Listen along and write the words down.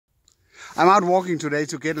I'm out walking today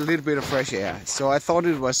to get a little bit of fresh air, so I thought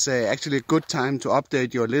it was actually a good time to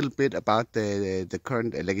update you a little bit about the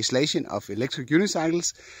current legislation of electric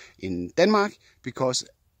unicycles in Denmark, because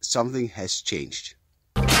something has changed.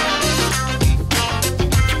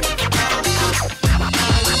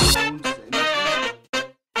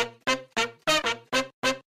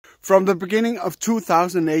 From the beginning of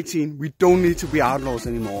 2018, we don't need to be outlaws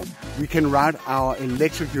anymore. We can ride our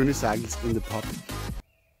electric unicycles in the public.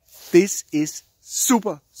 This is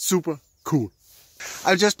super, super cool.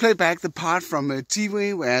 I'll just play back the part from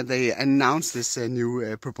TV where they announced this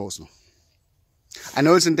new proposal. I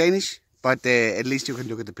know it's in Danish, but at least you can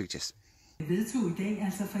look at the pictures. Vedtog i dag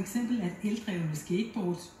altså for eksempel, at eldrevne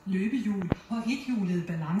skateboards, løbehjul og ethjulede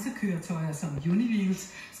balancekøretøjer som Unicycles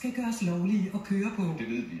skal gøres lovlige at køre på. Det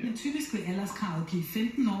ved vi, ja. Men typisk vil alderskravet blive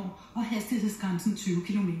 15 år og hastighedsgrænsen 20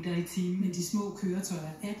 km/t. Men de små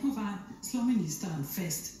køretøjer er på vej, slår ministeren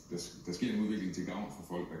fast. Der sker en udvikling til gavn for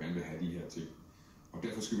folk, der gerne vil have de her ting. Og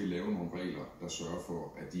derfor skal vi lave nogle regler, der sørger for,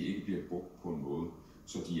 at de ikke bliver brugt på en måde,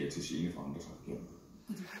 så de er til gene for andre trafikanter.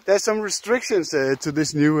 There's some restrictions to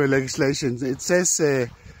this new legislation. It says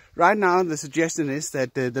right now the suggestion is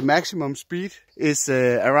that the maximum speed is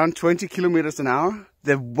around 20 kilometers an hour.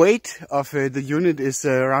 The weight of the unit is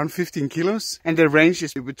around 15 kilos, and the range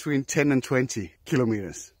is between 10 and 20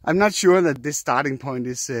 kilometers. I'm not sure that this starting point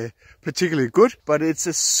is particularly good, but it's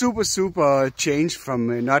a super change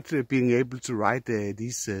from not being able to ride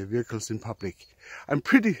these vehicles in public. I'm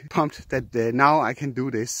pretty pumped that now I can do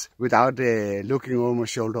this without looking over my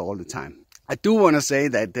shoulder all the time. I do want to say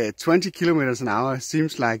that 20 kilometers an hour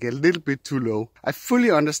seems like a little bit too low. I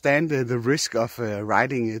fully understand the risk of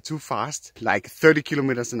riding too fast, like 30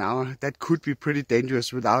 kilometers an hour. That could be pretty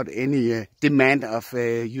dangerous without any demand of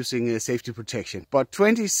using safety protection. But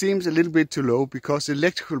 20 seems a little bit too low because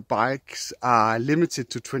electrical bikes are limited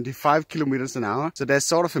to 25 kilometers an hour. So there's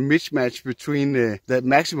sort of a mismatch between the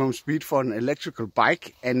maximum speed for an electrical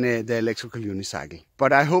bike and the electrical unicycle.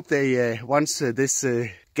 But I hope they, once this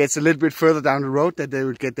gets a little bit further down the road, that they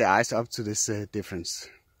will get their eyes up to this difference.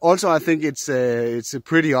 Also, I think it's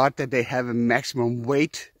pretty odd that they have a maximum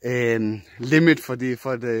weight limit for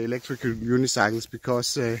the electrical unicycles,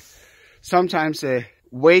 because sometimes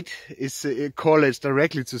weight is correlates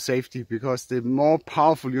directly to safety, because the more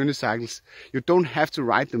powerful unicycles, you don't have to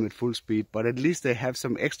ride them at full speed, but at least they have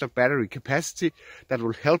some extra battery capacity that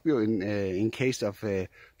will help you in case of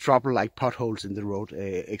trouble like potholes in the road,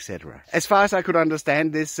 etc. As far as I could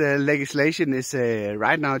understand, this legislation is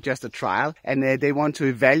right now just a trial, and they want to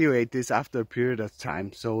evaluate this after a period of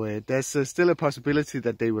time. So there's still a possibility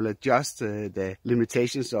that they will adjust the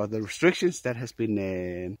limitations or the restrictions that has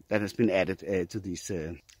been added to these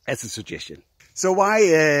as a suggestion. So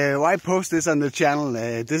why post this on the channel?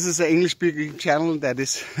 This is an English-speaking channel that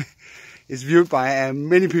is is viewed by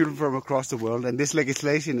many people from across the world, and this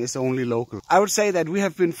legislation is only local. I would say that we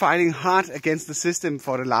have been fighting hard against the system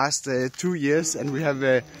for the last 2 years, and we have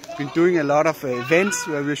been doing a lot of events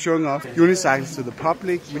where we're showing off unicycles to the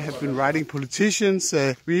public. We have been riding politicians.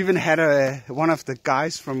 We even had one of the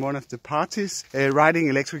guys from one of the parties riding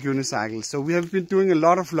electric unicycles. So we have been doing a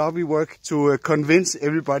lot of lobby work to convince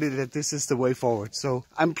everybody that this is the way forward. So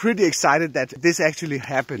I'm pretty excited that this actually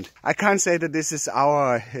happened. I can't say that this is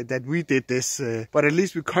that we did this, but at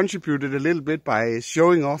least we contributed a little bit by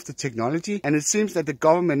showing off the technology, and it seems that the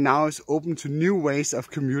government now is open to new ways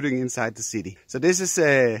of commuting inside the city. So this is,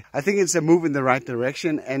 I think it's a move in the right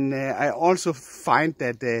direction, and I also find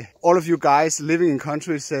that all of you guys living in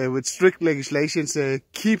countries with strict legislations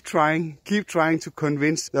keep trying to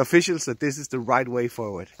convince the officials that this is the right way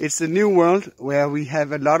forward. It's a new world where we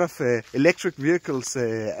have a lot of electric vehicles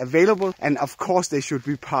available, and of course they should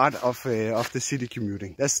be part of the city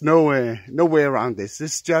commuting. There's no way around this.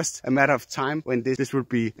 It's just a matter of time when this will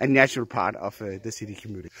be a natural part of the city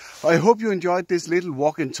commuting. I hope you enjoyed this little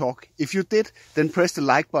walk and talk. If you did, then press the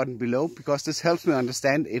like button below, because this helps me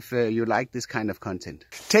understand if you like this kind of content.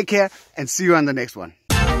 Take care and see you on the next one.